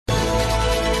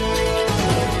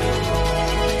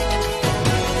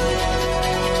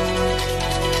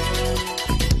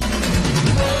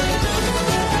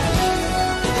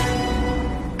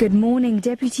Good morning.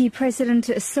 Deputy President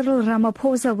Cyril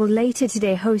Ramaphosa will later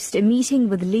today host a meeting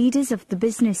with leaders of the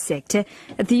business sector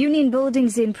at the Union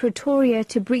Buildings in Pretoria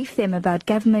to brief them about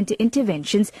government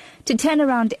interventions to turn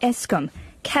around Eskom.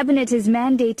 Cabinet has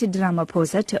mandated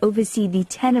Ramaphosa to oversee the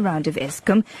turnaround of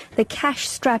Eskom. The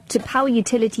cash-strapped power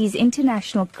utilities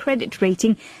international credit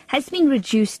rating has been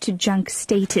reduced to junk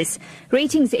status.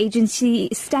 Ratings agency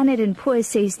Standard & Poor's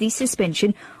says the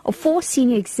suspension of 4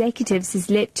 senior executives has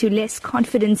led to less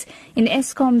confidence in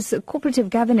Eskom's corporative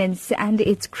governance and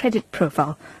its credit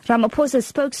profile. Ramaphosa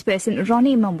spokesperson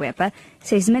Ronnie Mamwepa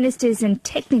says ministers and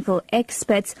technical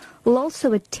experts will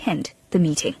also attend the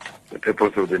meeting. The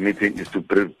purpose of the meeting is to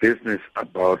brief business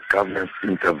about government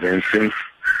interventions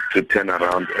to turn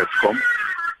around Eskom.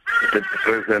 The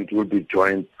President will be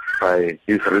joined by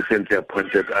his recently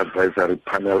appointed advisory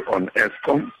panel on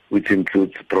Eskom, which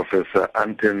includes Professor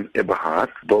Anton Eberhard,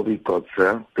 Bobby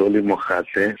Kotzer, Dolly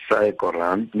Mokhate, Sai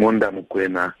Koran, Monda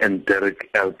Mukwena, and Derek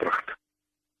Elbrecht.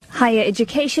 Higher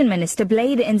Education Minister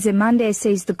Blade Nzimande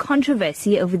says the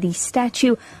controversy over the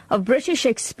statue of British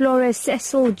explorer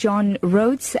Cecil John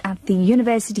Rhodes at the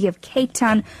University of Cape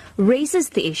Town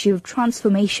raises the issue of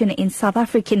transformation in South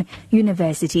African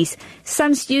universities.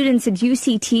 Some students at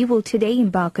UCT will today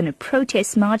embark on a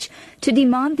protest march to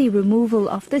demand the removal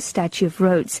of the statue of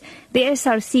Rhodes. The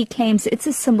SRC claims it's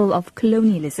a symbol of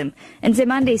colonialism.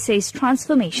 Nzimande says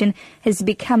transformation has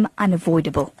become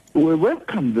unavoidable. We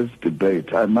welcome this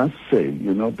debate, I must say,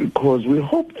 because we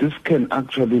hope this can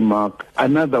actually mark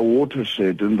another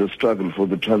watershed in the struggle for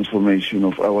the transformation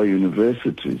of our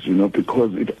universities,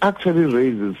 because it actually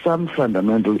raises some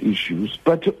fundamental issues,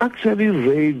 but to actually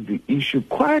raise the issue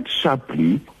quite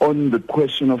sharply on the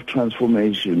question of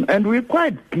transformation. And we're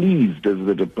quite pleased as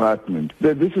the department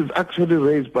that this is actually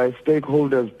raised by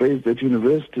stakeholders based at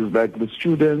universities like the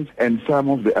students and some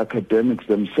of the academics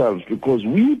themselves, because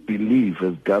we believe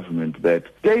as government that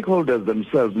stakeholders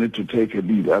themselves need to take a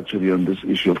lead actually on this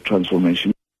issue of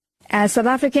transformation. As South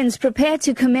Africans prepare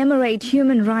to commemorate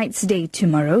Human Rights Day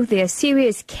tomorrow, there are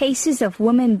serious cases of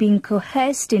women being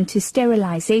coerced into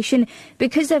sterilisation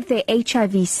because of their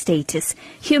HIV status.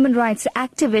 Human rights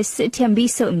activist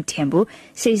Thembiso Mthembu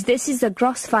says this is a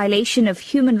gross violation of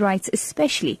human rights,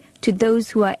 especially to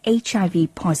those who are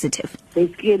HIV positive.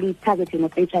 There's clearly targeting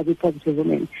of HIV positive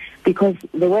women because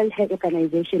the World Health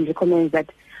Organization recommends that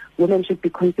women should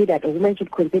consider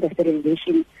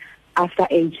sterilization after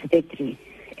age 30.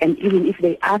 And even if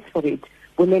they ask for it,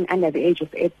 women under the age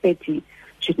of 30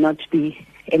 should not be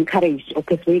encouraged or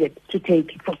persuaded to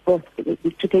take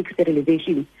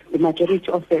sterilization. The majority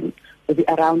of them will be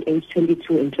around age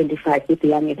 22 and 25, with the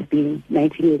youngest being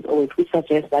 19 years old, which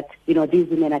suggests that these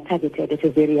women are targeted at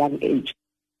a very young age.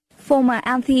 Former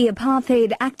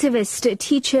anti-apartheid activist,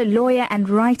 teacher, lawyer and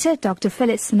writer Dr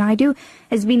Phyllis Naidoo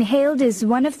has been hailed as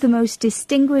one of the most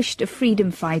distinguished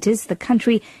freedom fighters the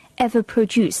country ever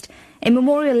produced. A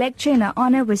memorial lecture in her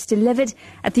honour was delivered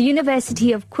at the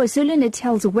University of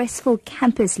KwaZulu-Natal's Westville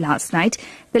campus last night.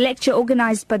 The lecture,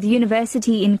 organised by the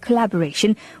university in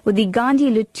collaboration with the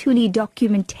Gandhi Luthuli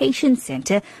Documentation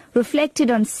Centre, reflected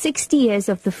on 60 years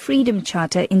of the Freedom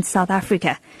Charter in South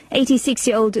Africa.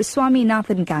 86-year-old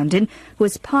Swaminathan Gandhi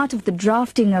was part of the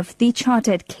drafting of the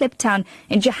charter at Kliptown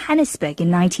in Johannesburg in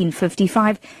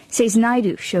 1955, says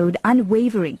Naidoo showed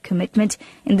unwavering commitment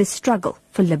in the struggle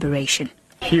for liberation.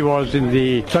 She was in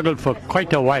the struggle for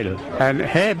quite a while, and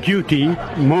her duty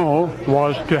more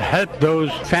was to help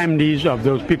those families of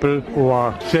those people who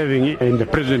are serving in the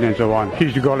prison and so on. She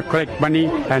used to go collect money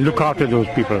and look after those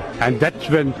people, and that's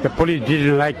when the police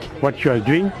didn't like what she was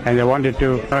doing and they wanted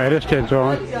to arrest her and so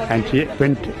on, and she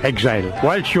went exile.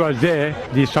 While she was there,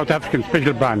 the South African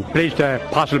Special Branch placed a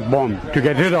parcel bomb to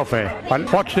get rid of her.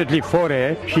 Unfortunately for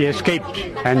her, she escaped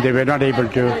and they were not able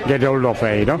to get hold of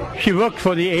her. She worked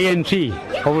for the ANC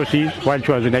overseas while she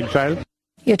was in exile.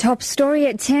 Your top story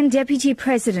at 10. Deputy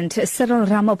President Cyril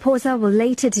Ramaphosa will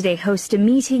later today host a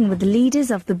meeting with the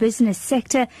leaders of the business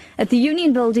sector at the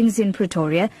Union Buildings in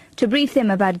Pretoria to brief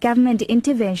them about government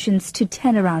interventions to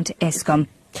turn around Eskom.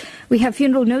 We have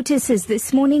funeral notices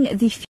this morning. The